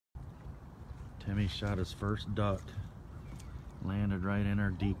Timmy shot his first duck. Landed right in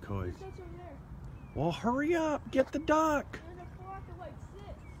our decoy. Well, hurry up. Get the duck.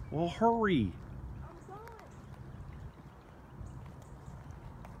 Well, hurry.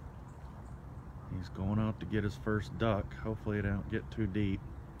 He's going out to get his first duck. Hopefully it don't get too deep.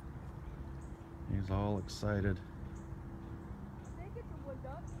 He's all excited.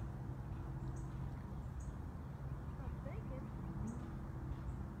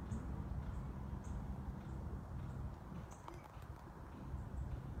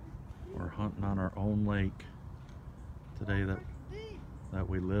 We're hunting on our own lake today that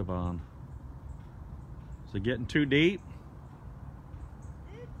we live on. Is it getting too deep?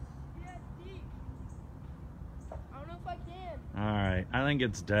 It's deep. I don't know if I can. Alright, I think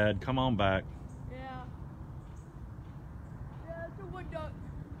it's dead. Come on back. Yeah. Yeah, it's a wood duck.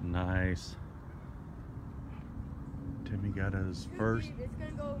 Nice. Timmy got his first It's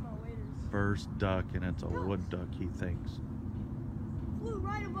gonna go with my waders. first duck, and it's a wood duck, he thinks. Flew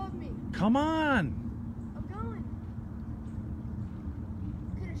right above me. Come on! I'm going.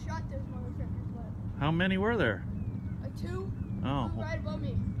 Could have shot those motherfuckers, but How many were there? like two. Oh, Flew right above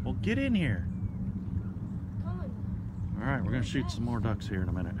me. well, get in here. Coming. Alright, we're gonna shoot some more ducks here in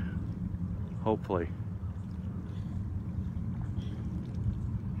a minute. Hopefully.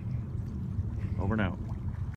 Over and out.